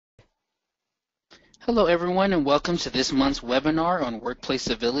Hello everyone and welcome to this month's webinar on workplace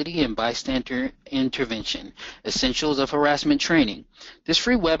civility and bystander intervention, essentials of harassment training. This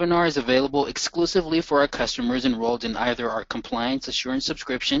free webinar is available exclusively for our customers enrolled in either our compliance assurance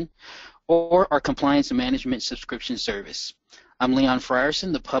subscription or our compliance management subscription service. I'm Leon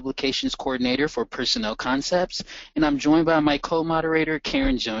Frierson, the publications coordinator for Personnel Concepts, and I'm joined by my co-moderator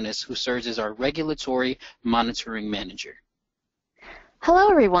Karen Jonas, who serves as our regulatory monitoring manager. Hello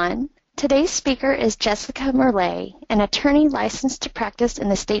everyone. Today's speaker is Jessica Merle, an attorney licensed to practice in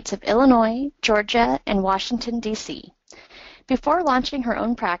the states of Illinois, Georgia, and Washington, D.C. Before launching her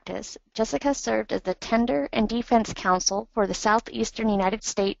own practice, Jessica served as the tender and defense counsel for the southeastern United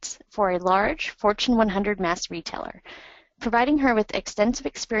States for a large Fortune 100 mass retailer, providing her with extensive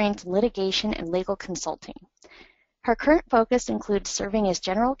experience in litigation and legal consulting. Her current focus includes serving as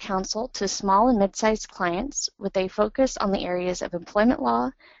general counsel to small and mid-sized clients with a focus on the areas of employment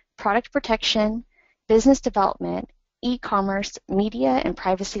law, product protection, business development, e-commerce, media, and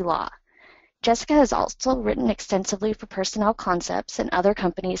privacy law. Jessica has also written extensively for Personnel Concepts and other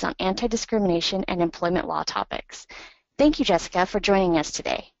companies on anti-discrimination and employment law topics. Thank you, Jessica, for joining us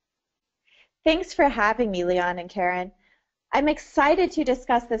today. Thanks for having me, Leon and Karen. I'm excited to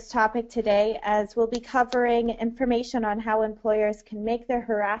discuss this topic today as we'll be covering information on how employers can make their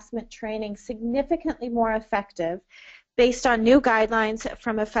harassment training significantly more effective based on new guidelines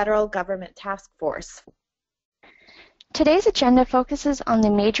from a federal government task force. Today's agenda focuses on the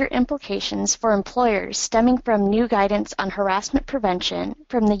major implications for employers stemming from new guidance on harassment prevention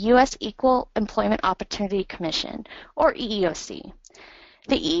from the U.S. Equal Employment Opportunity Commission, or EEOC.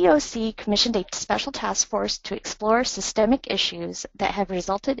 The EEOC commissioned a special task force to explore systemic issues that have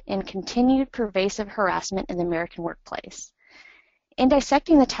resulted in continued pervasive harassment in the American workplace. In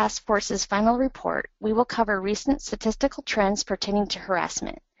dissecting the task force's final report, we will cover recent statistical trends pertaining to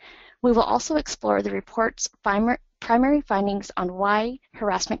harassment. We will also explore the report's primary findings on why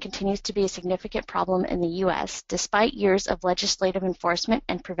harassment continues to be a significant problem in the U.S. despite years of legislative enforcement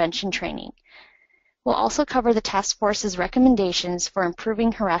and prevention training. We'll also cover the task force's recommendations for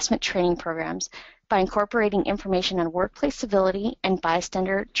improving harassment training programs by incorporating information on workplace civility and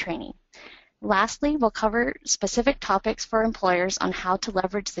bystander training. Lastly, we'll cover specific topics for employers on how to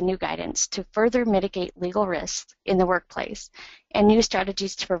leverage the new guidance to further mitigate legal risks in the workplace and new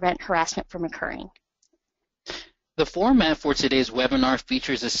strategies to prevent harassment from occurring. The format for today's webinar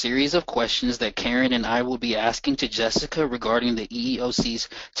features a series of questions that Karen and I will be asking to Jessica regarding the EEOC's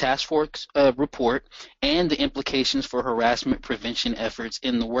task force report and the implications for harassment prevention efforts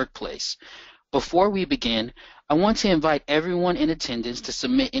in the workplace. Before we begin, I want to invite everyone in attendance to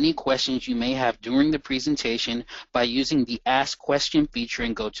submit any questions you may have during the presentation by using the Ask Question feature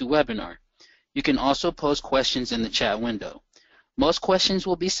in GoToWebinar. You can also post questions in the chat window. Most questions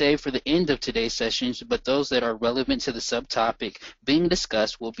will be saved for the end of today's sessions, but those that are relevant to the subtopic being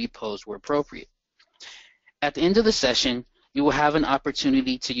discussed will be posed where appropriate. At the end of the session, you will have an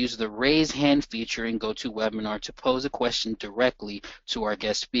opportunity to use the Raise Hand feature in GoToWebinar to pose a question directly to our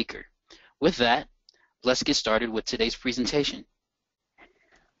guest speaker. With that, let's get started with today's presentation.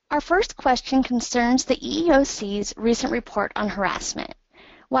 Our first question concerns the EEOC's recent report on harassment.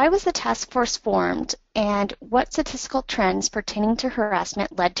 Why was the task force formed, and what statistical trends pertaining to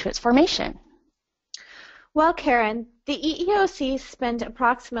harassment led to its formation? Well, Karen, the EEOC spent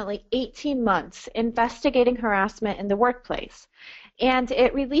approximately 18 months investigating harassment in the workplace, and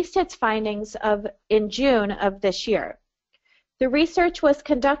it released its findings in June of this year. The research was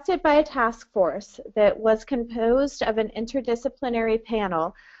conducted by a task force that was composed of an interdisciplinary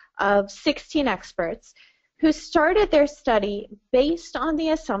panel of 16 experts who started their study based on the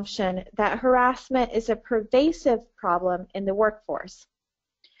assumption that harassment is a pervasive problem in the workforce.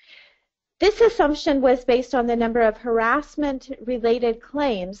 This assumption was based on the number of harassment-related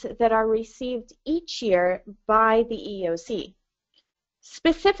claims that are received each year by the EEOC.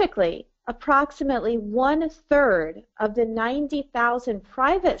 Specifically, approximately 1/3 of the 90,000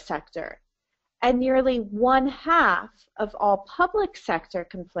 private sector and nearly 1/2 of all public sector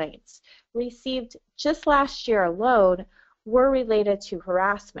complaints received just last year alone were related to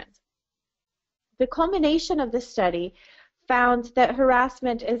harassment. The culmination of the study found that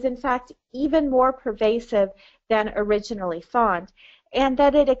harassment is in fact even more pervasive than originally thought, and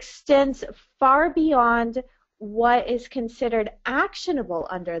that it extends far beyond what is considered actionable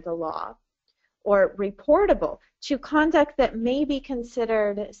under the law or reportable to conduct that may be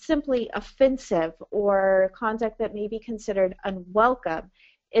considered simply offensive or conduct that may be considered unwelcome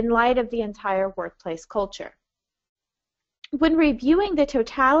in light of the entire workplace culture. When reviewing the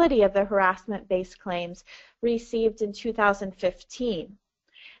totality of the harassment-based claims received in 2015,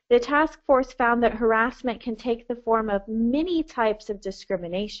 The task force found that harassment can take the form of many types of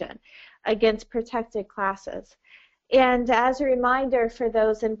discrimination against protected classes. And as a reminder for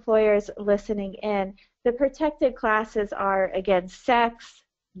those employers listening in, the protected classes are, again, sex,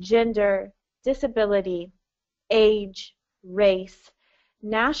 gender, disability, age, race,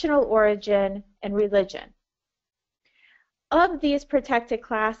 national origin, and religion. Of these protected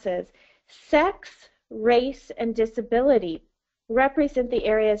classes, sex, race, and disability represent the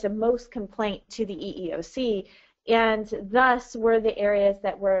areas of most complaint to the EEOC, and thus were the areas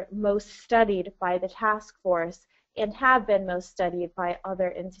that were most studied by the task force and have been most studied by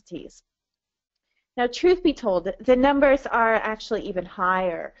other entities. Now, truth be told, the numbers are actually even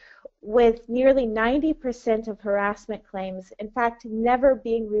higher, with nearly 90% of harassment claims, in fact, never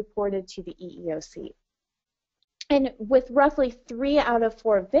being reported to the EEOC. And with roughly 3 out of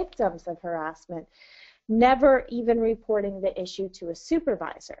 4 victims of harassment never even reporting the issue to a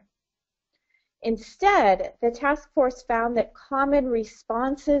supervisor. Instead, the task force found that common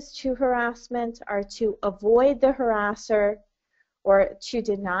responses to harassment are to avoid the harasser or to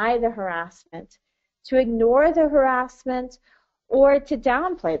deny the harassment, to ignore the harassment, or to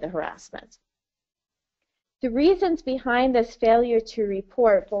downplay the harassment. The reasons behind this failure to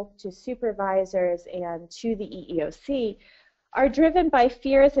report both to supervisors and to the EEOC are driven by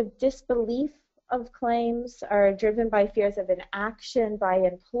fears of disbelief of claims, are driven by fears of inaction by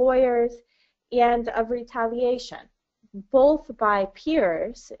employers, and of retaliation, both by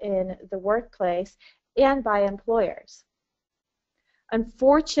peers in the workplace and by employers.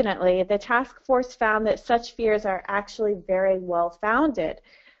 Unfortunately, the task force found that such fears are actually very well founded,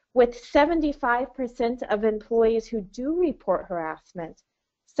 with 75% of employees who do report harassment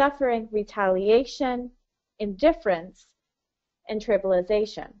suffering retaliation, indifference, and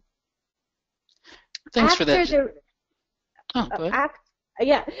tribalization. Thanks for that. Go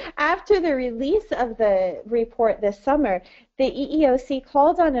ahead. After the release of the report this summer, the EEOC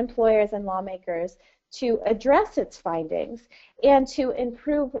called on employers and lawmakers to address its findings and to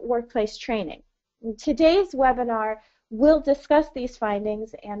improve workplace training. Today's webinar will discuss these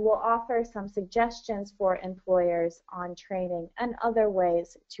findings and will offer some suggestions for employers on training and other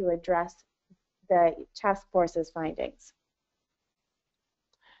ways to address the task force's findings.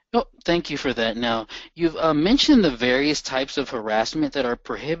 Oh, thank you for that. Now, you've mentioned the various types of harassment that are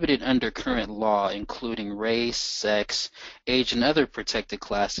prohibited under current law, including race, sex, age, and other protected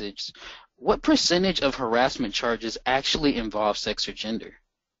classes. What percentage of harassment charges actually involve sex or gender?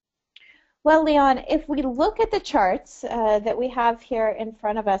 Well, Leon, if we look at the charts that we have here in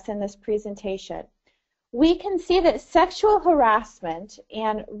front of us in this presentation, we can see that sexual harassment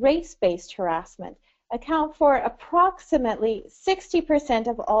and race-based harassment account for approximately 60%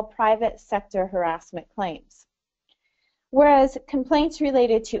 of all private sector harassment claims, whereas complaints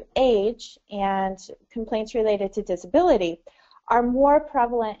related to age and complaints related to disability are more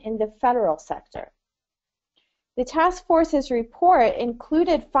prevalent in the federal sector. The task force's report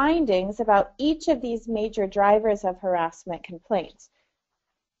included findings about each of these major drivers of harassment complaints.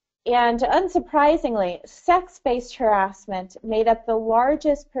 And unsurprisingly, sex-based harassment made up the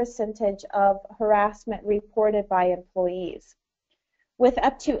largest percentage of harassment reported by employees, with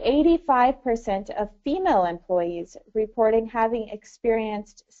up to 85% of female employees reporting having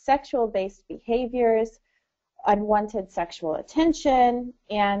experienced sexual-based behaviors, unwanted sexual attention,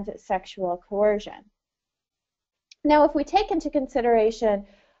 and sexual coercion. Now, if we take into consideration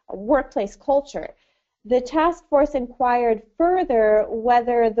workplace culture, the task force inquired further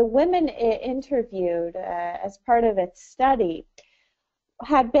whether the women it interviewed as part of its study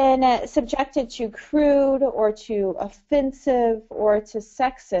had been subjected to crude or to offensive or to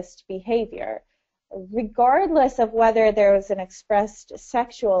sexist behavior, regardless of whether there was an expressed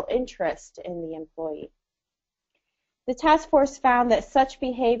sexual interest in the employee. The task force found that such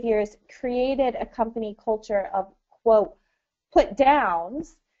behaviors created a company culture of, quote, put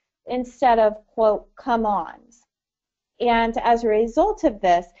downs instead of, quote, come-ons. And as a result of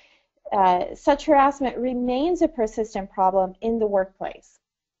this, such harassment remains a persistent problem in the workplace.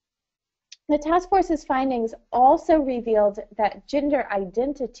 The task force's findings also revealed that gender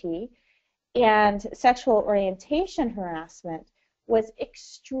identity and sexual orientation harassment was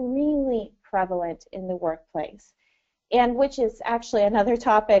extremely prevalent in the workplace, and which is actually another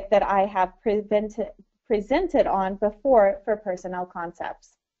topic that I have presented on before for personnel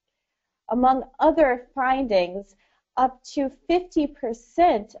concepts. Among other findings, up to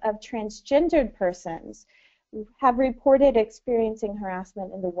 50% of transgendered persons have reported experiencing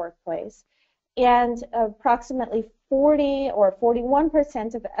harassment in the workplace, and approximately 40 or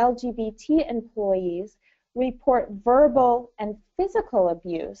 41% of LGBT employees report verbal and physical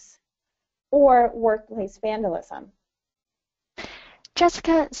abuse or workplace vandalism.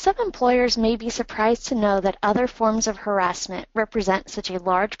 Jessica, some employers may be surprised to know that other forms of harassment represent such a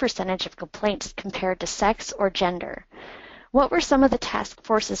large percentage of complaints compared to sex or gender. What were some of the task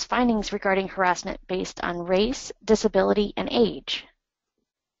force's findings regarding harassment based on race, disability, and age?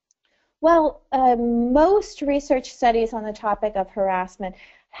 Well, most research studies on the topic of harassment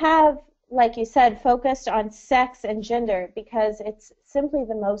have, like you said, focused on sex and gender because it's simply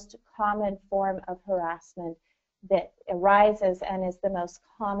the most common form of harassment that arises and is the most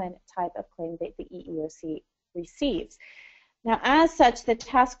common type of claim that the EEOC receives. Now, as such, the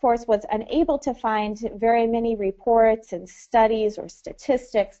task force was unable to find very many reports and studies or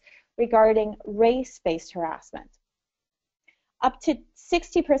statistics regarding race-based harassment. Up to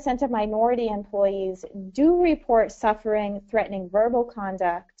 60% of minority employees do report suffering threatening verbal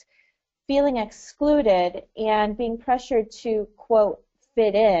conduct, feeling excluded, and being pressured to, quote,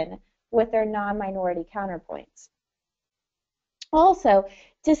 fit in with their non-minority counterpoints. Also,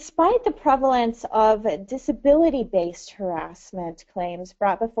 despite the prevalence of disability-based harassment claims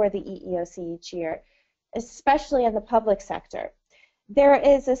brought before the EEOC each year, especially in the public sector, there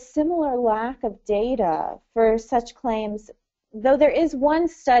is a similar lack of data for such claims, though there is one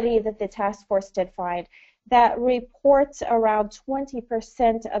study that the task force did find that reports around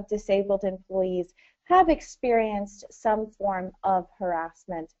 20% of disabled employees have experienced some form of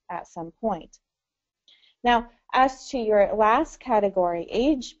harassment at some point. Now, as to your last category,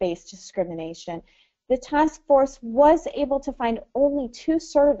 age-based discrimination, the task force was able to find only 2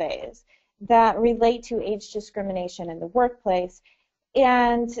 surveys that relate to age discrimination in the workplace,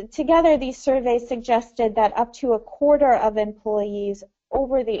 and together these surveys suggested that up to a quarter of employees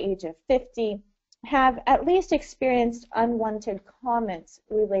over the age of 50 have at least experienced unwanted comments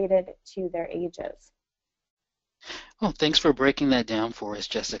related to their ages. Oh, thanks for breaking that down for us,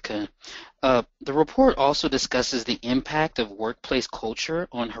 Jessica. The report also discusses the impact of workplace culture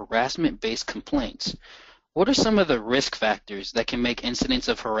on harassment-based complaints. What are some of the risk factors that can make incidents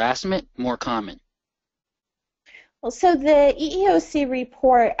of harassment more common? Well, so the EEOC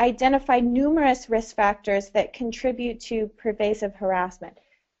report identified numerous risk factors that contribute to pervasive harassment.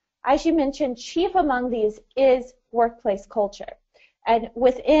 As you mentioned, chief among these is workplace culture. And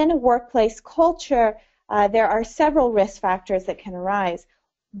within workplace culture, there are several risk factors that can arise.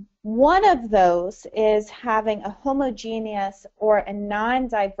 One of those is having a homogeneous or a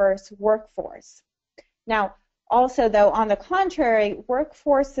non-diverse workforce. Now, also, though, on the contrary,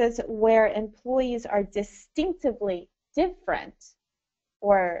 workforces where employees are distinctively different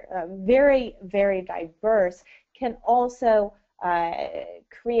or very, very diverse can also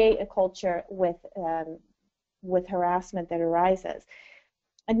create a culture with harassment that arises.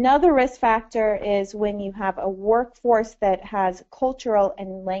 Another risk factor is when you have a workforce that has cultural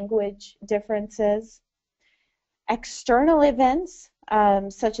and language differences. External events,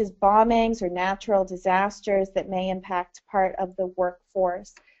 such as bombings or natural disasters that may impact part of the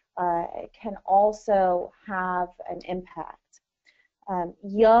workforce, can also have an impact.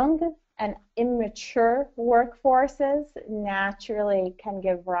 Young and immature workforces naturally can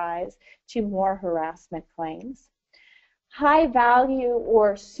give rise to more harassment claims. High value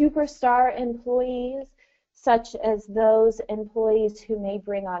or superstar employees, such as those employees who may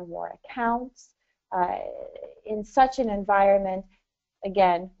bring on more accounts, in such an environment,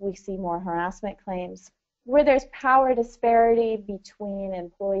 again, we see more harassment claims. Where there's power disparity between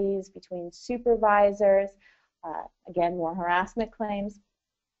employees, between supervisors, again, more harassment claims.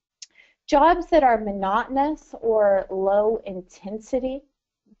 Jobs that are monotonous or low intensity,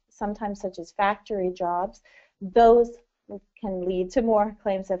 sometimes such as factory jobs, those can lead to more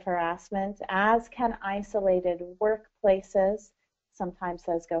claims of harassment, as can isolated workplaces. Sometimes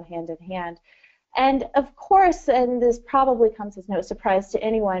those go hand in hand. And of course, and this probably comes as no surprise to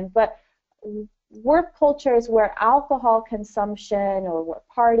anyone, but work cultures where alcohol consumption or where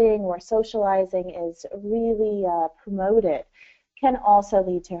partying or socializing is really promoted can also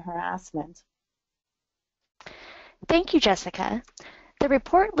lead to harassment. Thank you, Jessica. The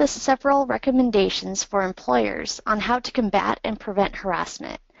report lists several recommendations for employers on how to combat and prevent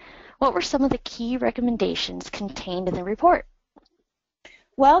harassment. What were some of the key recommendations contained in the report?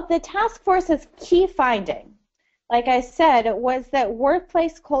 Well, the task force's key finding, like I said, was that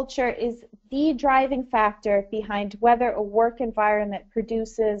workplace culture is the driving factor behind whether a work environment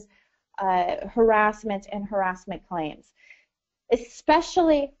produces harassment and harassment claims,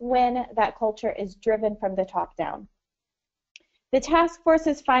 especially when that culture is driven from the top down. The task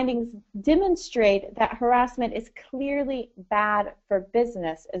force's findings demonstrate that harassment is clearly bad for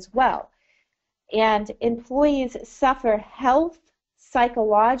business as well. and employees suffer health,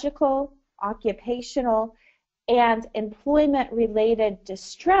 psychological, occupational, and employment-related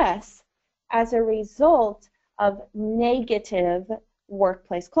distress as a result of negative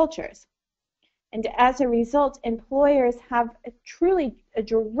workplace cultures. And as a result, employers have truly a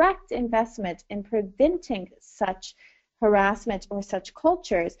direct investment in preventing such harassment or such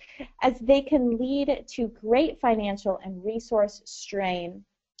cultures, as they can lead to great financial and resource strain.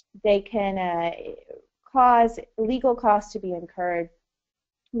 They can cause legal costs to be incurred,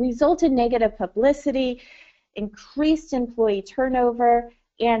 result in negative publicity, increased employee turnover,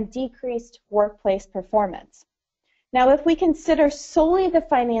 and decreased workplace performance. Now, if we consider solely the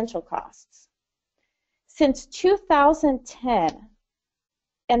financial costs, since 2010,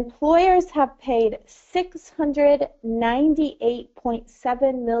 employers have paid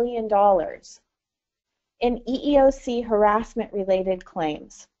 $698.7 million in EEOC harassment-related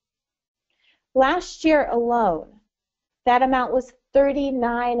claims. Last year alone, that amount was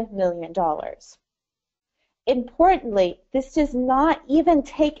 $39 million. Importantly, this does not even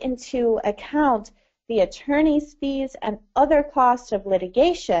take into account the attorney's fees and other costs of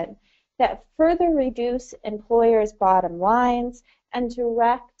litigation that further reduce employers' bottom lines and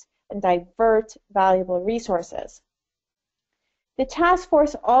direct and divert valuable resources. The task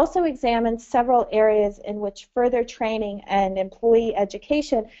force also examined several areas in which further training and employee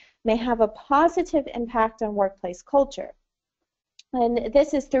education may have a positive impact on workplace culture. And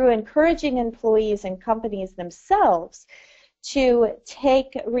this is through encouraging employees and companies themselves to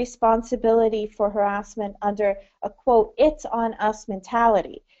take responsibility for harassment under a, quote, "it's on us"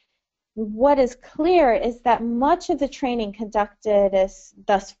 mentality. What is clear is that much of the training conducted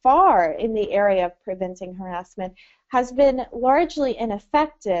thus far in the area of preventing harassment has been largely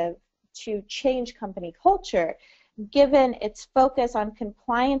ineffective to change company culture, given its focus on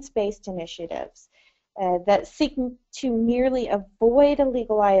compliance-based initiatives that seek to merely avoid a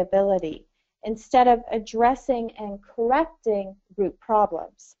legal liability instead of addressing and correcting root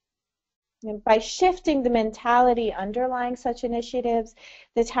problems. And by shifting the mentality underlying such initiatives,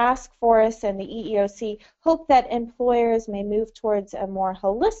 the task force and the EEOC hope that employers may move towards a more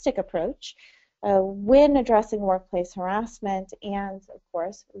holistic approach when addressing workplace harassment and, of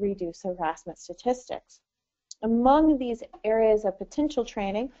course, reduce harassment statistics. Among these areas of potential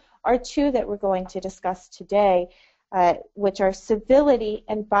training are two that we're going to discuss today, which are civility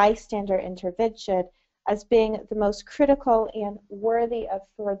and bystander intervention, as being the most critical and worthy of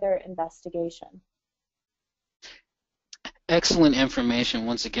further investigation. Excellent information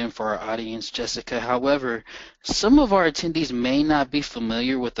once again for our audience, Jessica. However, some of our attendees may not be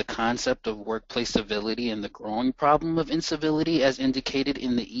familiar with the concept of workplace civility and the growing problem of incivility as indicated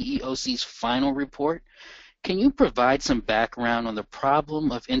in the EEOC's final report. Can you provide some background on the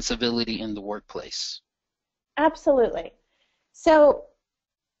problem of incivility in the workplace? Absolutely. So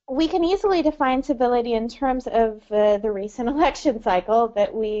we can easily define civility in terms of the recent election cycle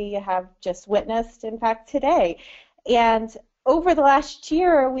that we have just witnessed, in fact, today. And over the last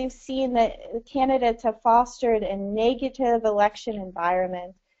year, we've seen that candidates have fostered a negative election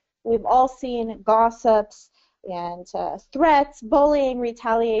environment. We've all seen gossips and threats, bullying,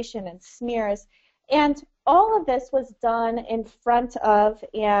 retaliation, and smears. And all of this was done in front of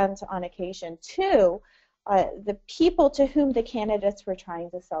and on occasion to the people to whom the candidates were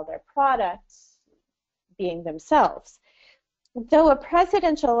trying to sell their products, being themselves. Though a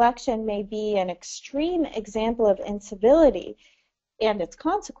presidential election may be an extreme example of incivility and its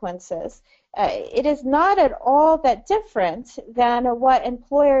consequences, it is not at all that different than what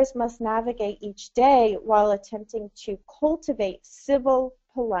employers must navigate each day while attempting to cultivate civil,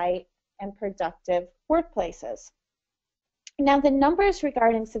 polite, and productive workplaces. Now, the numbers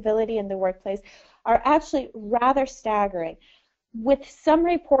regarding civility in the workplace are actually rather staggering, with some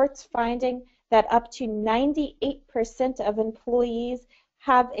reports finding that up to 98% of employees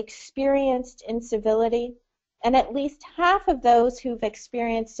have experienced incivility, and at least half of those who've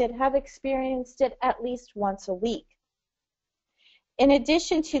experienced it have experienced it at least once a week. In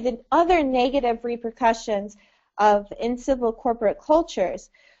addition to the other negative repercussions of incivil corporate cultures,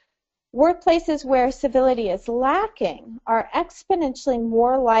 workplaces where civility is lacking are exponentially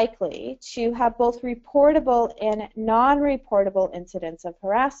more likely to have both reportable and non-reportable incidents of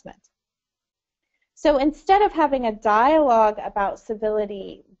harassment. So instead of having a dialogue about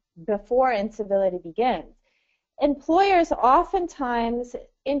civility before incivility begins, employers oftentimes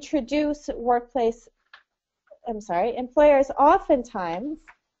introduce workplace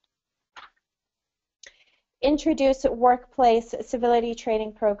civility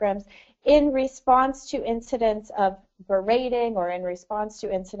training programs in response to incidents of berating or in response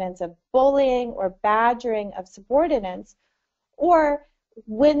to incidents of bullying or badgering of subordinates, or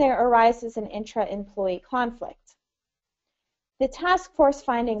when there arises an intra-employee conflict. The task force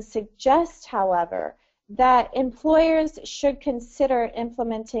findings suggest, however, that employers should consider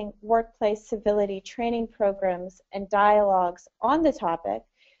implementing workplace civility training programs and dialogues on the topic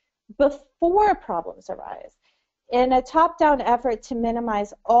before problems arise, in a top-down effort to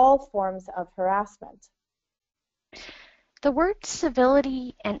minimize all forms of harassment. The words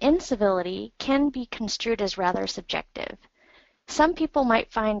civility and incivility can be construed as rather subjective. Some people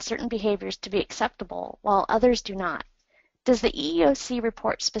might find certain behaviors to be acceptable, while others do not. Does the EEOC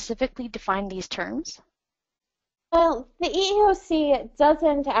report specifically define these terms? Well, the EEOC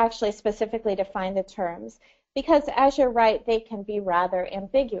doesn't actually specifically define the terms because, as you're right, they can be rather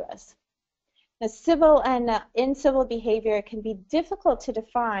ambiguous. Now, civil and incivil behavior can be difficult to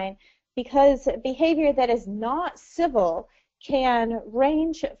define because behavior that is not civil can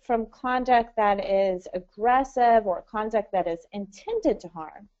range from conduct that is aggressive or conduct that is intended to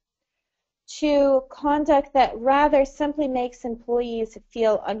harm to conduct that rather simply makes employees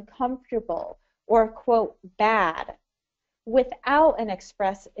feel uncomfortable or, quote, bad without an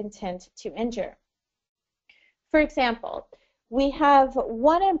express intent to injure. For example, we have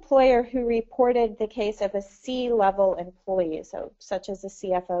one employer who reported the case of a C-level employee, such as a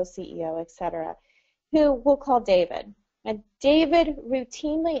CFO, CEO, etc., who we'll call David. And David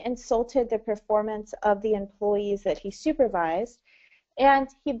routinely insulted the performance of the employees that he supervised, and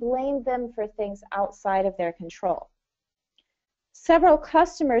he blamed them for things outside of their control. Several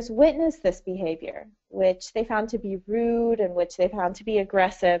customers witnessed this behavior, which they found to be rude and which they found to be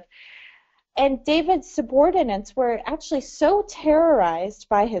aggressive. And David's subordinates were actually so terrorized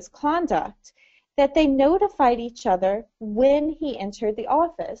by his conduct that they notified each other when he entered the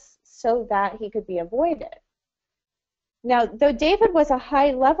office so that he could be avoided. Now, though David was a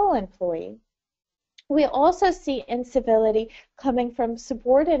high-level employee, we also see incivility coming from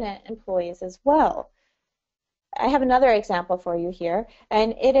subordinate employees as well. I have another example for you here,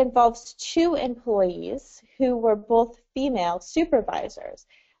 and it involves two employees who were both female supervisors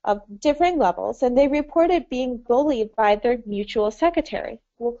of differing levels, and they reported being bullied by their mutual secretary.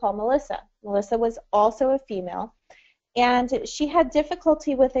 We'll call Melissa. Melissa was also a female, and she had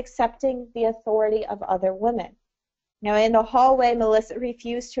difficulty with accepting the authority of other women. Now, in the hallway, Melissa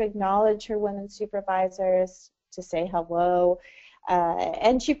refused to acknowledge her women supervisors, to say hello,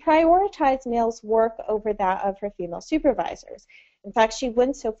 and she prioritized males' work over that of her female supervisors. In fact, she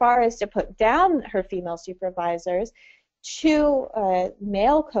went so far as to put down her female supervisors to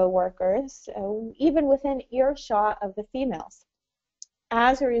male coworkers, even within earshot of the females.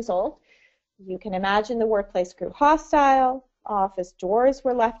 As a result, you can imagine the workplace grew hostile, office doors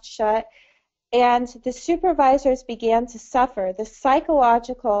were left shut, and the supervisors began to suffer the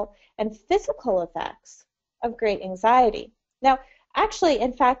psychological and physical effects of great anxiety. Now, actually,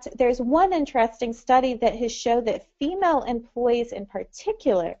 in fact, there's one interesting study that has shown that female employees in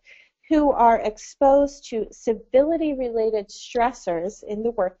particular who are exposed to civility-related stressors in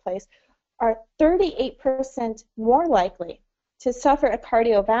the workplace are 38% more likely to suffer a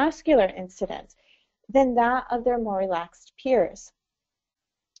cardiovascular incident than that of their more relaxed peers.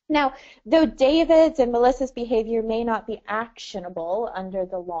 Now, though David's and Melissa's behavior may not be actionable under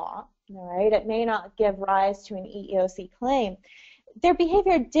the law, right, it may not give rise to an EEOC claim, their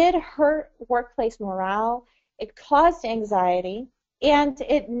behavior did hurt workplace morale, it caused anxiety, and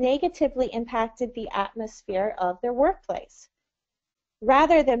it negatively impacted the atmosphere of their workplace.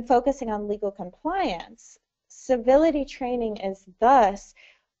 Rather than focusing on legal compliance, civility training is thus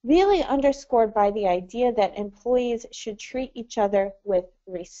really underscored by the idea that employees should treat each other with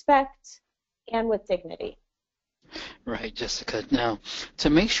respect and with dignity. Right, Jessica. Now, to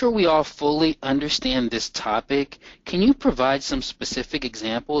make sure we all fully understand this topic, can you provide some specific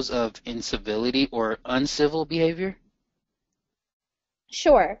examples of incivility or uncivil behavior?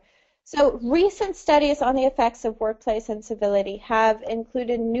 Sure. So recent studies on the effects of workplace incivility have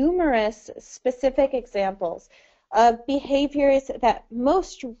included numerous specific examples of behaviors that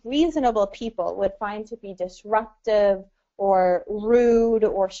most reasonable people would find to be disruptive or rude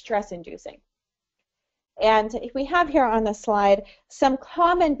or stress-inducing. And we have here on the slide some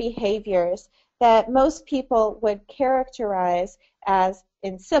common behaviors that most people would characterize as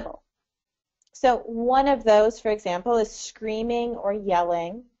incivil. So one of those, for example, is screaming or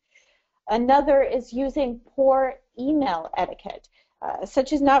yelling. Another is using poor email etiquette,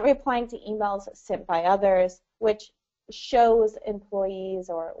 such as not replying to emails sent by others, which shows employees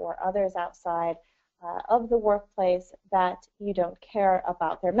or others outside of the workplace that you don't care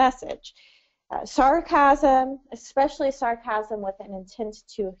about their message. Sarcasm, especially sarcasm with an intent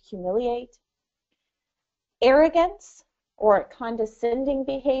to humiliate. Arrogance or condescending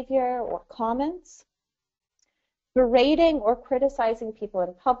behavior or comments. Berating or criticizing people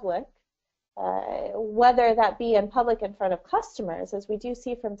in public, whether that be in public in front of customers, as we do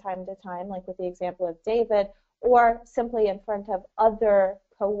see from time to time, like with the example of David, or simply in front of other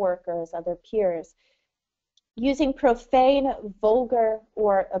coworkers, other peers. Using profane, vulgar,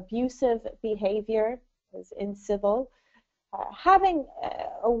 or abusive behavior is incivil. Having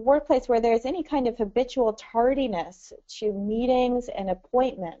a workplace where there's any kind of habitual tardiness to meetings and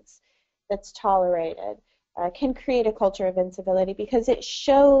appointments that's tolerated can create a culture of incivility because it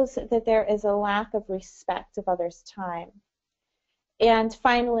shows that there is a lack of respect of others' time. And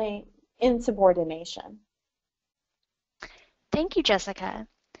finally, insubordination. Thank you, Jessica.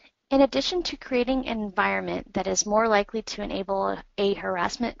 In addition to creating an environment that is more likely to enable a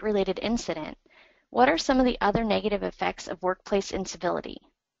harassment-related incident, what are some of the other negative effects of workplace incivility?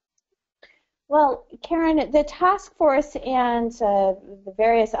 Well, Karen, the task force and the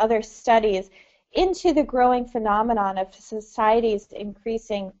various other studies into the growing phenomenon of society's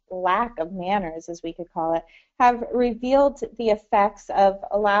increasing lack of manners, as we could call it, have revealed the effects of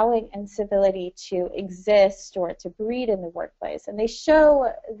allowing incivility to exist or to breed in the workplace, and they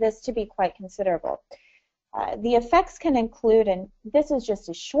show this to be quite considerable. The effects can include, and this is just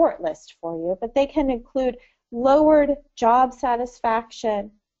a short list for you, but they can include lowered job satisfaction,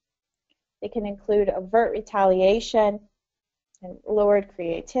 they can include overt retaliation and lowered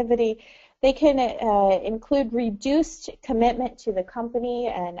creativity. They can include reduced commitment to the company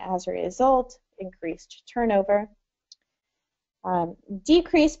and, as a result, increased turnover,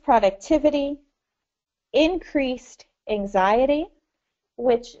 decreased productivity, increased anxiety,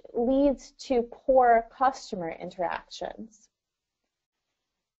 which leads to poor customer interactions,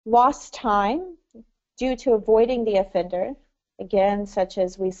 lost time due to avoiding the offender, again, such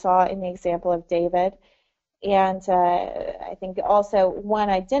as we saw in the example of David. And I think also one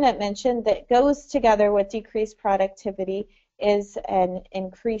I didn't mention that goes together with decreased productivity is an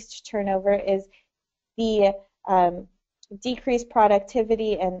increased turnover is the decreased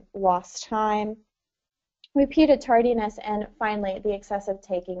productivity and lost time, repeated tardiness, and finally the excessive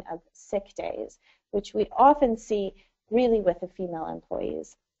taking of sick days, which we often see really with the female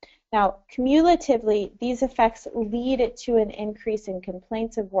employees. Now, cumulatively, these effects lead to an increase in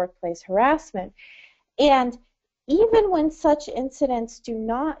complaints of workplace harassment. And even when such incidents do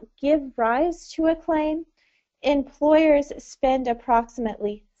not give rise to a claim, employers spend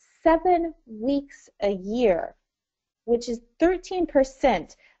approximately 7 weeks a year, which is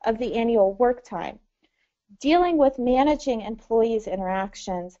 13% of the annual work time, dealing with managing employees'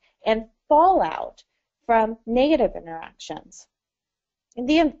 interactions and fallout from negative interactions. And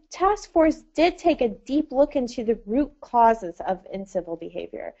the task force did take a deep look into the root causes of incivil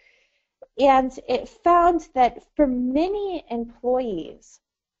behavior. And it found that for many employees,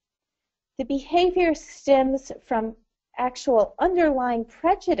 the behavior stems from actual underlying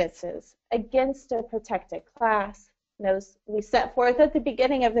prejudices against a protected class. Those we set forth at the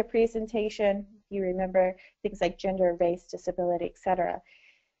beginning of the presentation, if you remember, things like gender, race, disability, etc.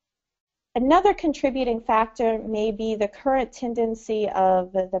 Another contributing factor may be the current tendency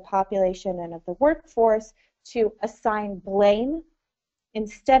of the population and of the workforce to assign blame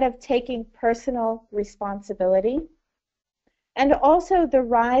instead of taking personal responsibility, and also the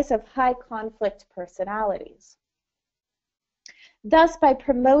rise of high conflict personalities. Thus, by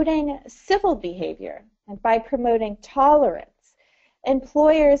promoting civil behavior and by promoting tolerance,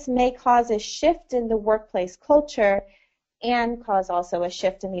 employers may cause a shift in the workplace culture and cause also a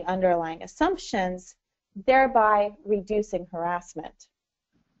shift in the underlying assumptions, thereby reducing harassment.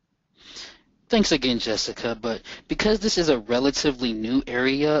 Thanks again, Jessica, but because this is a relatively new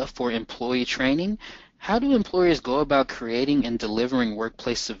area for employee training, how do employers go about creating and delivering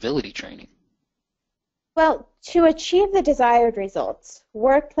workplace civility training? Well, to achieve the desired results,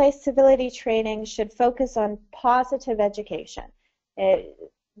 workplace civility training should focus on positive education.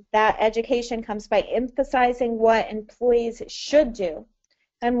 That education comes by emphasizing what employees should do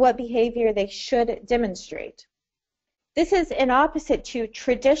and what behavior they should demonstrate. This is an opposite to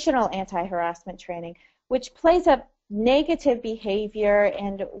traditional anti-harassment training, which plays up negative behavior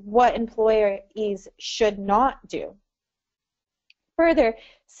and what employees should not do. Further,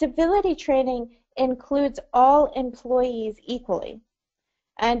 civility training includes all employees equally,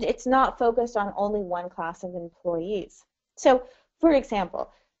 and it's not focused on only one class of employees. So, for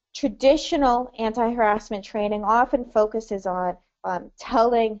example, traditional anti-harassment training often focuses on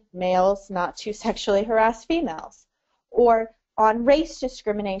telling males not to sexually harass females, or on race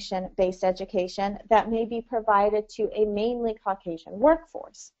discrimination-based education that may be provided to a mainly Caucasian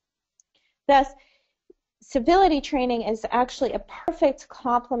workforce. Thus, civility training is actually a perfect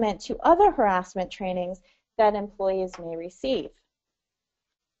complement to other harassment trainings that employees may receive.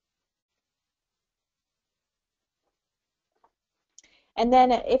 And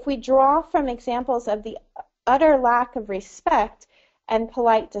then if we draw from examples of the utter lack of respect and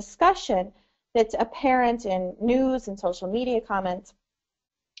polite discussion that's apparent in news and social media comments,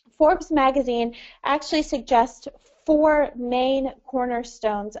 Forbes magazine actually suggests 4 main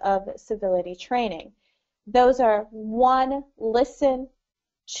cornerstones of civility training. Those are 1, listen,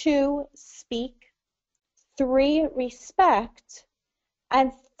 2, speak, 3, respect,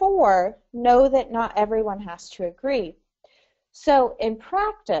 and 4, know that not everyone has to agree. So in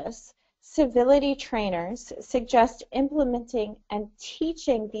practice, civility trainers suggest implementing and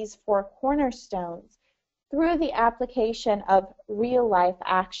teaching these 4 cornerstones through the application of real-life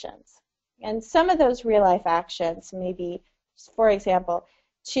actions. And some of those real-life actions may be, for example,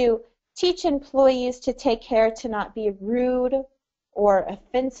 to teach employees to take care to not be rude or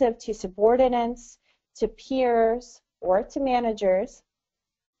offensive to subordinates, to peers, or to managers,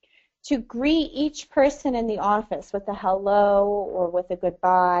 to greet each person in the office with a hello or with a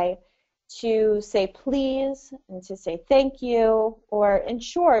goodbye, to say please and to say thank you, or in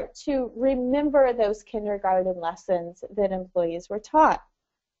short, to remember those kindergarten lessons that employees were taught.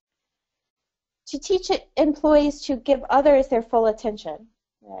 To teach employees to give others their full attention.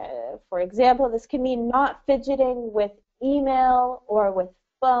 For example, this can mean not fidgeting with email or with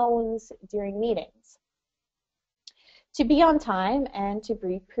phones during meetings. To be on time and to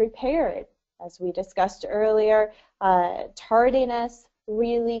be prepared. As we discussed earlier, tardiness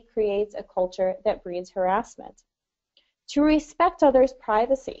really creates a culture that breeds harassment. To respect others'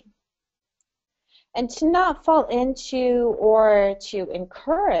 privacy. And to not fall into or to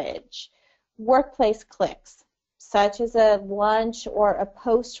encourage workplace cliques, such as a lunch or a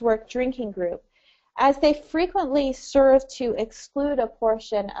post-work drinking group, as they frequently serve to exclude a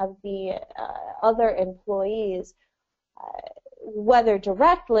portion of the other employees, whether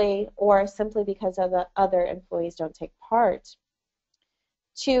directly or simply because of the other employees don't take part.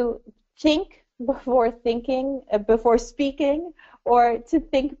 To think before speaking, or to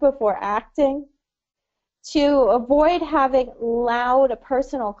think before acting. To avoid having loud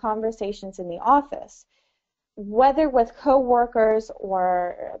personal conversations in the office, whether with coworkers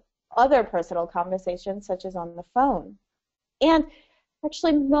or other personal conversations such as on the phone. And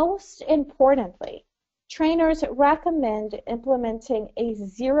actually, most importantly, trainers recommend implementing a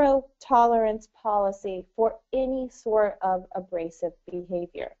zero-tolerance policy for any sort of abrasive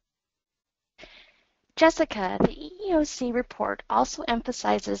behavior. Jessica, the EEOC report also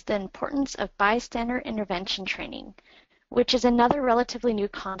emphasizes the importance of bystander intervention training, which is another relatively new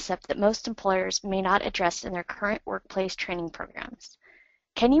concept that most employers may not address in their current workplace training programs.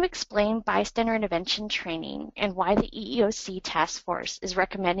 Can you explain bystander intervention training and why the EEOC task force is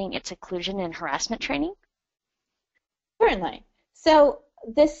recommending its inclusion in harassment training? Certainly. So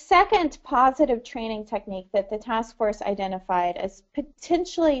the second positive training technique that the task force identified as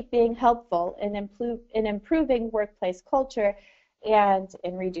potentially being helpful in improving workplace culture and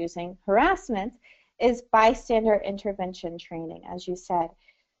in reducing harassment is bystander intervention training, as you said.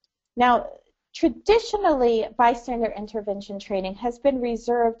 Now, traditionally, bystander intervention training has been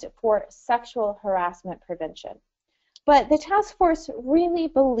reserved for sexual harassment prevention. But the task force really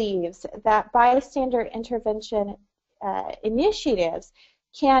believes that bystander intervention initiatives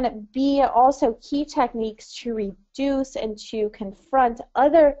can be also key techniques to reduce and to confront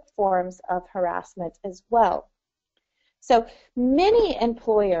other forms of harassment as well. So many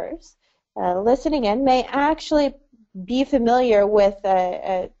employers listening in may actually be familiar with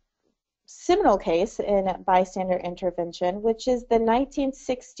a seminal case in bystander intervention, which is the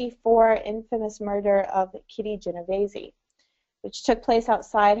 1964 infamous murder of Kitty Genovese, which took place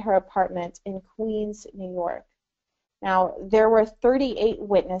outside her apartment in Queens, New York. Now, there were 38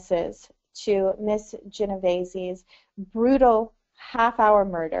 witnesses to Miss Genovese's brutal half-hour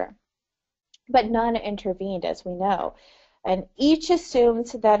murder, but none intervened, as we know. And each assumed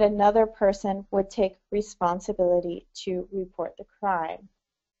that another person would take responsibility to report the crime.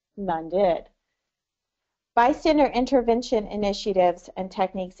 None did. Bystander intervention initiatives and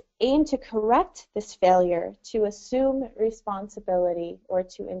techniques aim to correct this failure to assume responsibility or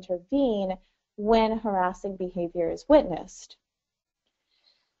to intervene when harassing behavior is witnessed.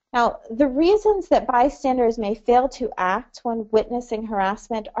 Now, the reasons that bystanders may fail to act when witnessing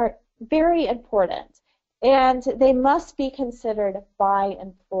harassment are very important, and they must be considered by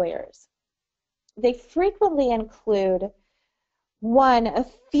employers. They frequently include: 1, a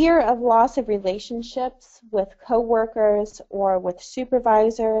fear of loss of relationships with coworkers or with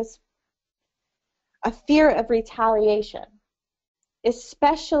supervisors, a fear of retaliation,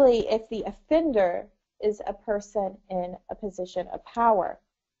 especially if the offender is a person in a position of power,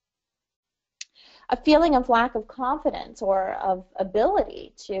 a feeling of lack of confidence or of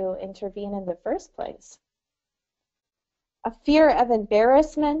ability to intervene in the first place, a fear of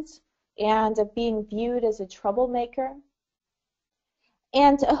embarrassment and of being viewed as a troublemaker,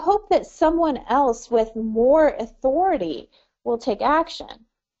 and a hope that someone else with more authority will take action,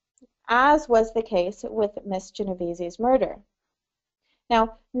 as was the case with Miss Genovese's murder.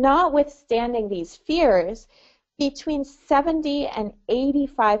 Now, notwithstanding these fears, between 70 and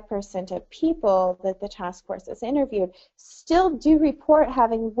 85% of people that the task force has interviewed still do report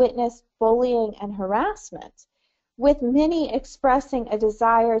having witnessed bullying and harassment, with many expressing a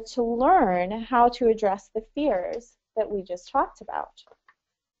desire to learn how to address the fears that we just talked about.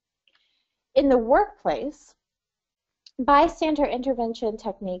 In the workplace, bystander intervention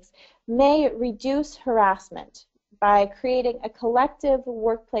techniques may reduce harassment by creating a collective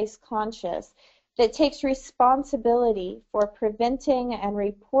workplace conscience that takes responsibility for preventing and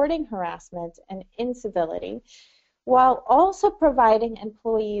reporting harassment and incivility, while also providing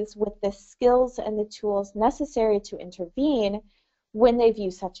employees with the skills and the tools necessary to intervene when they view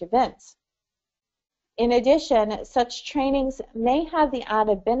such events. In addition, such trainings may have the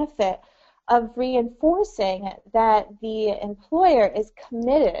added benefit of reinforcing that the employer is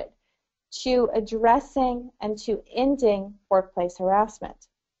committed to addressing and to ending workplace harassment.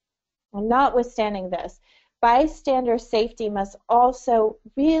 And notwithstanding this, bystander safety must also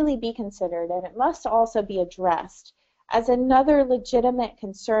really be considered, and it must also be addressed, as another legitimate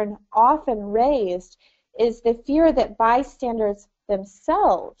concern often raised is the fear that bystanders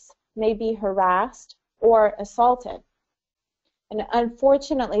themselves may be harassed or assaulted. And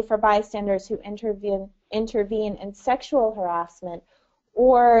unfortunately for bystanders who intervene in sexual harassment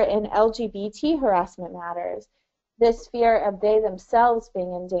or in LGBT harassment matters, this fear of they themselves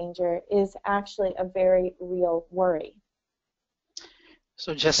being in danger is actually a very real worry.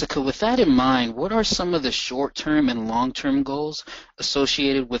 So Jessica, with that in mind, what are some of the short-term and long-term goals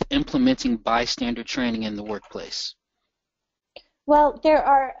associated with implementing bystander training in the workplace? Well, there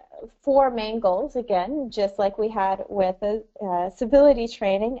are 4 main goals, again, just like we had with civility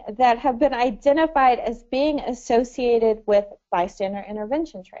training, that have been identified as being associated with bystander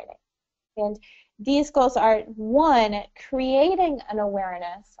intervention training. And these goals are: 1, creating an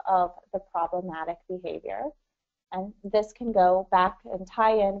awareness of the problematic behavior. And this can go back and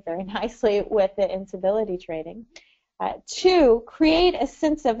tie in very nicely with the incivility training. 2, create a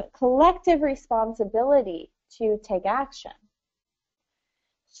sense of collective responsibility to take action.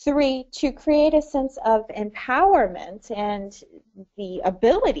 3, to create a sense of empowerment and the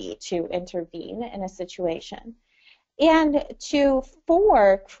ability to intervene in a situation. And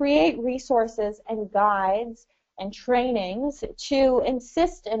 4, create resources and guides and trainings to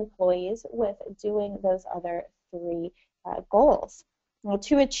assist employees with doing those other 3 goals. Now,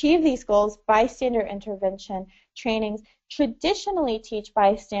 to achieve these goals, bystander intervention trainings traditionally teach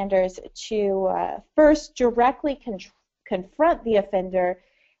bystanders to first directly confront the offender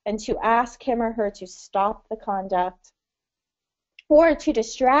and to ask him or her to stop the conduct, or to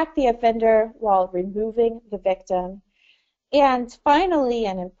distract the offender while removing the victim, and finally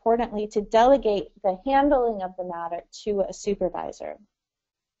and importantly, to delegate the handling of the matter to a supervisor.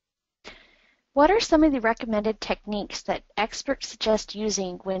 What are some of the recommended techniques that experts suggest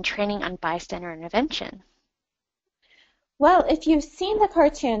using when training on bystander intervention? Well, if you've seen the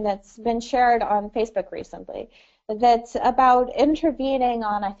cartoon that's been shared on Facebook recently, that's about intervening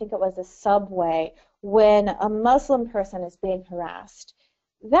on, I think it was a subway, when a Muslim person is being harassed,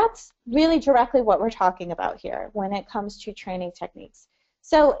 that's really directly what we're talking about here when it comes to training techniques.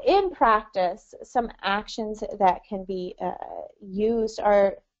 So in practice, some actions that can be used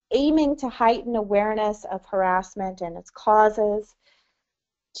are aiming to heighten awareness of harassment and its causes,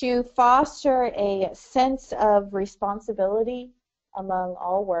 to foster a sense of responsibility among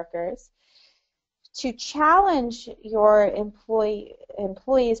all workers, to challenge your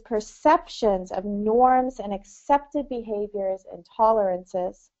employees' perceptions of norms and accepted behaviors and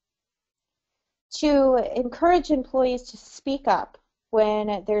tolerances, to encourage employees to speak up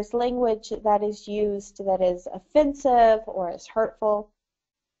when there's language that is used that is offensive or is hurtful,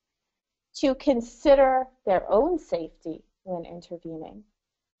 to consider their own safety when intervening,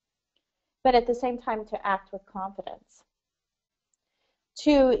 but at the same time to act with confidence,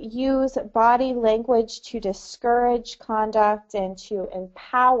 to use body language to discourage conduct and to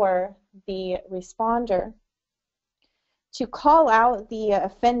empower the responder, to call out the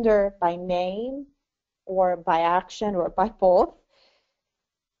offender by name or by action or by both,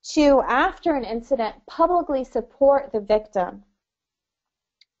 to, after an incident, publicly support the victim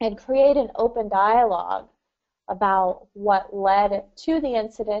and create an open dialogue about what led to the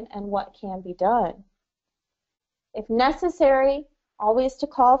incident and what can be done. If necessary, always to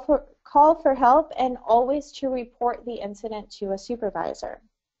call for help and always to report the incident to a supervisor.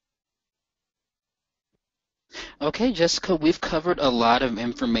 Okay, Jessica, we've covered a lot of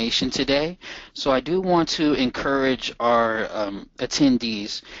information today, so I do want to encourage our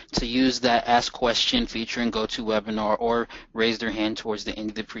attendees to use that Ask Question feature in GoToWebinar or raise their hand towards the end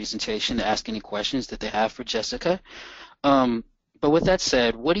of the presentation to ask any questions that they have for Jessica. But with that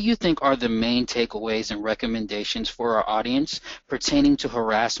said, what do you think are the main takeaways and recommendations for our audience pertaining to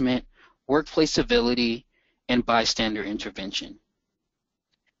harassment, workplace civility, and bystander intervention?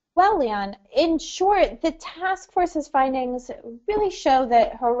 Well, Leon, in short, the task force's findings really show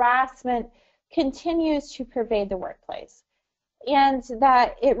that harassment continues to pervade the workplace and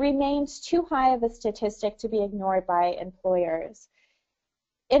that it remains too high of a statistic to be ignored by employers.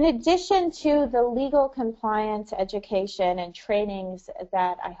 In addition to the legal compliance education and trainings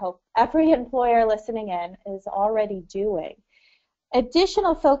that I hope every employer listening in is already doing,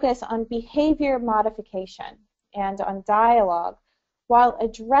 additional focus on behavior modification and on dialogue while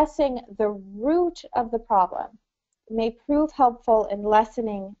addressing the root of the problem may prove helpful in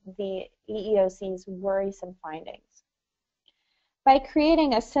lessening the EEOC's worrisome findings. By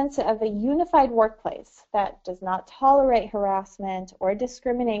creating a sense of a unified workplace that does not tolerate harassment or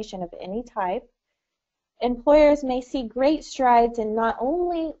discrimination of any type, employers may see great strides in not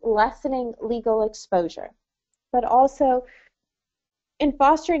only lessening legal exposure, but also in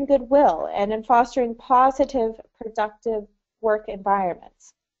fostering goodwill and in fostering positive, productive work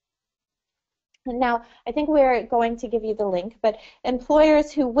environments. Now, I think we're going to give you the link, but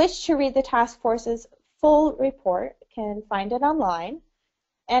employers who wish to read the task force's full report can find it online,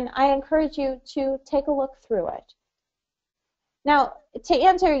 and I encourage you to take a look through it. Now, to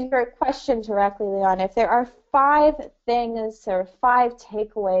answer your question directly, Leon, if there are 5 things or 5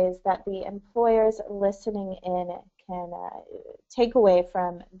 takeaways that the employers listening in can take away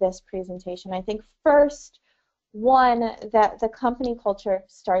from this presentation, I think first, one, that the company culture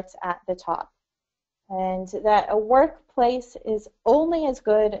starts at the top, and that a workplace is only as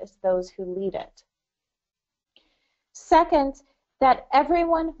good as those who lead it. Second, that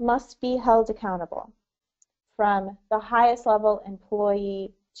everyone must be held accountable, from the highest level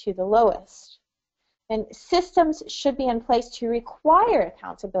employee to the lowest. And systems should be in place to require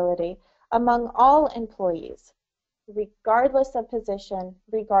accountability among all employees, regardless of position,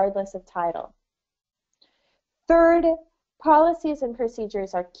 regardless of title. Third, policies and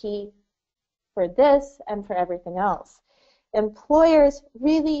procedures are key for this and for everything else. Employers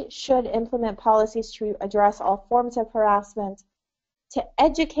really should implement policies to address all forms of harassment, to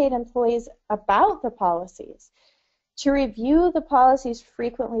educate employees about the policies, to review the policies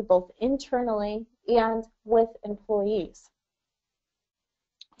frequently both internally and with employees.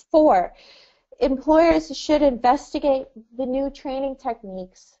 4, employers should investigate the new training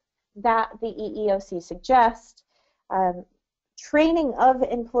techniques that the EEOC suggests. Training of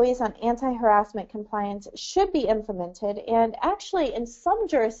employees on anti-harassment compliance should be implemented, and actually in some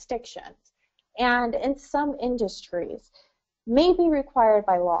jurisdictions and in some industries may be required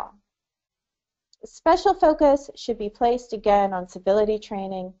by law. Special focus should be placed again on civility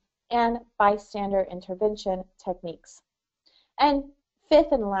training and bystander intervention techniques. And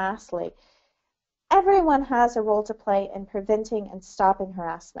 5th and lastly, everyone has a role to play in preventing and stopping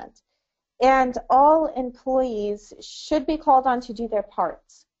harassment. And all employees should be called on to do their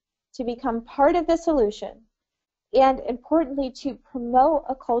parts, to become part of the solution, and importantly, to promote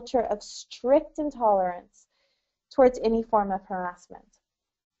a culture of strict intolerance towards any form of harassment.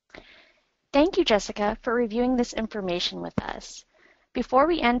 Thank you, Jessica, for reviewing this information with us. Before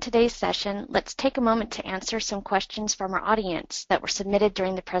we end today's session, let's take a moment to answer some questions from our audience that were submitted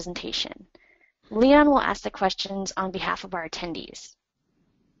during the presentation. Leon will ask the questions on behalf of our attendees.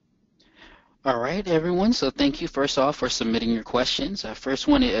 All right, everyone. So thank you first off for submitting your questions. I first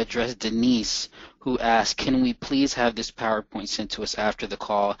want to address Denise, who asked, can we please have this PowerPoint sent to us after the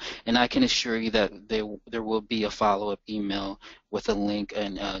call? And I can assure you that there will be a follow-up email with a link,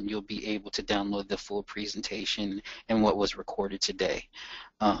 and you'll be able to download the full presentation and what was recorded today.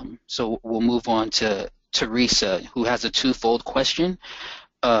 So we'll move on to Teresa, who has a twofold question.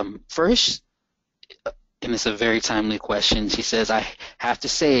 First, And it's a very timely question. She says, I have to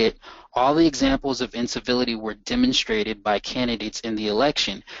say it, all the examples of incivility were demonstrated by candidates in the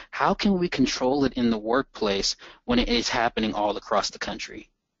election. How can we control it in the workplace when it is happening all across the country?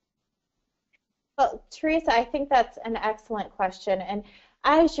 Well, Teresa, I think that's an excellent question. And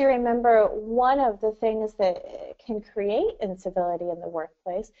as you remember, one of the things that can create incivility in the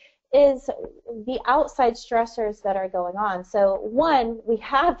workplace is the outside stressors that are going on. So one, we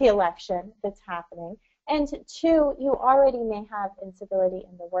have the election that's happening, and two, you already may have incivility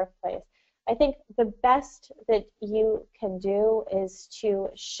in the workplace. I think the best that you can do is to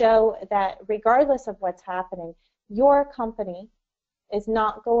show that regardless of what's happening, your company is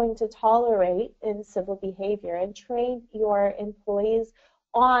not going to tolerate civil behavior, and train your employees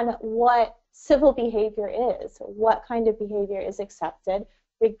on what civil behavior is, what kind of behavior is accepted,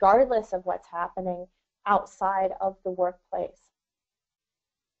 regardless of what's happening outside of the workplace.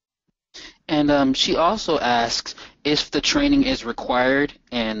 And she also asks if the training is required,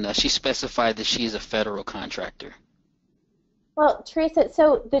 and she specified that she is a federal contractor. Well, Teresa,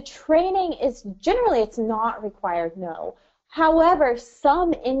 so the training is generally, it's not required, no. However,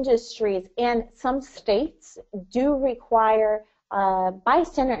 some industries and some states do require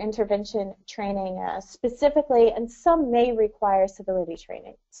bystander intervention training specifically, and some may require civility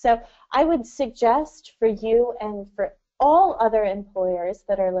training. So I would suggest for you and for all other employers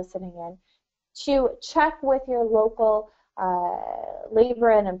that are listening in to check with your local labor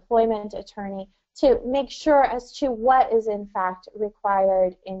and employment attorney to make sure as to what is in fact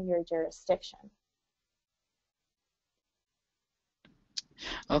required in your jurisdiction.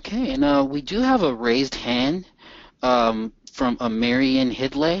 Okay, and we do have a raised hand from a Marian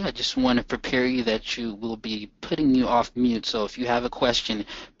Hidley. I just want to prepare you that you will be putting you off mute. So if you have a question,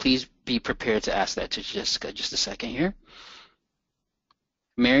 please be prepared to ask that to Jessica. Just a second here.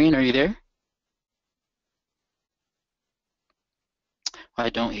 Marian, are you there? I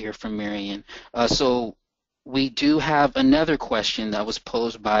don't hear from Marian. So we do have another question that was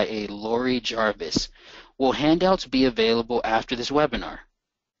posed by a Lori Jarvis. Will handouts be available after this webinar?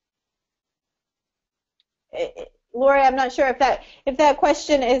 Lori, I'm not sure if that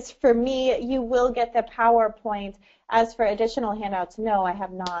question is for me. You will get the PowerPoint. As for additional handouts, no, I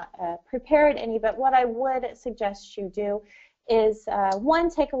have not prepared any, but what I would suggest you do is, one,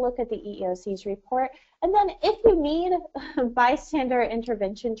 take a look at the EEOC's report, and then if you need bystander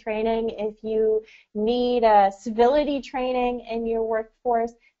intervention training, if you need civility training in your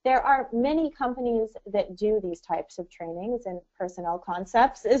workforce, there are many companies that do these types of trainings, and Personnel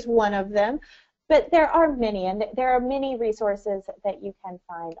Concepts is one of them. But there are many, and there are many resources that you can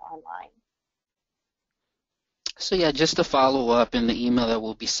find online. So yeah, just to follow up in the email that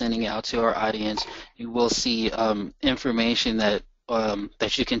we'll be sending out to our audience, you will see information that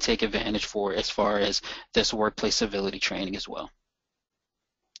that you can take advantage for as far as this workplace civility training as well.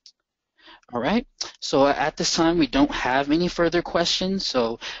 All right, so at this time we don't have any further questions,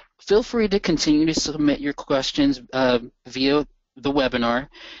 so feel free to continue to submit your questions via the webinar,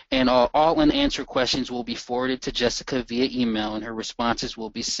 and all unanswered questions will be forwarded to Jessica via email, and her responses will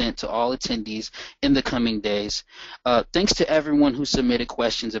be sent to all attendees in the coming days. Thanks to everyone who submitted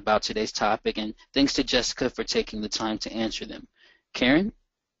questions about today's topic, and thanks to Jessica for taking the time to answer them. Karen?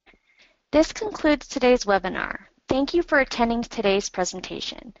 This concludes today's webinar. Thank you for attending today's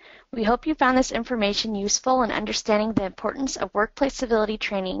presentation. We hope you found this information useful in understanding the importance of workplace civility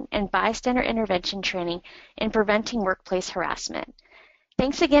training and bystander intervention training in preventing workplace harassment.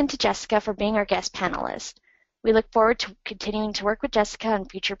 Thanks again to Jessica for being our guest panelist. We look forward to continuing to work with Jessica on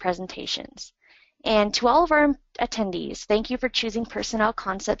future presentations. And to all of our attendees, thank you for choosing Personnel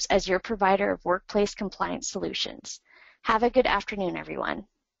Concepts as your provider of workplace compliance solutions. Have a good afternoon, everyone.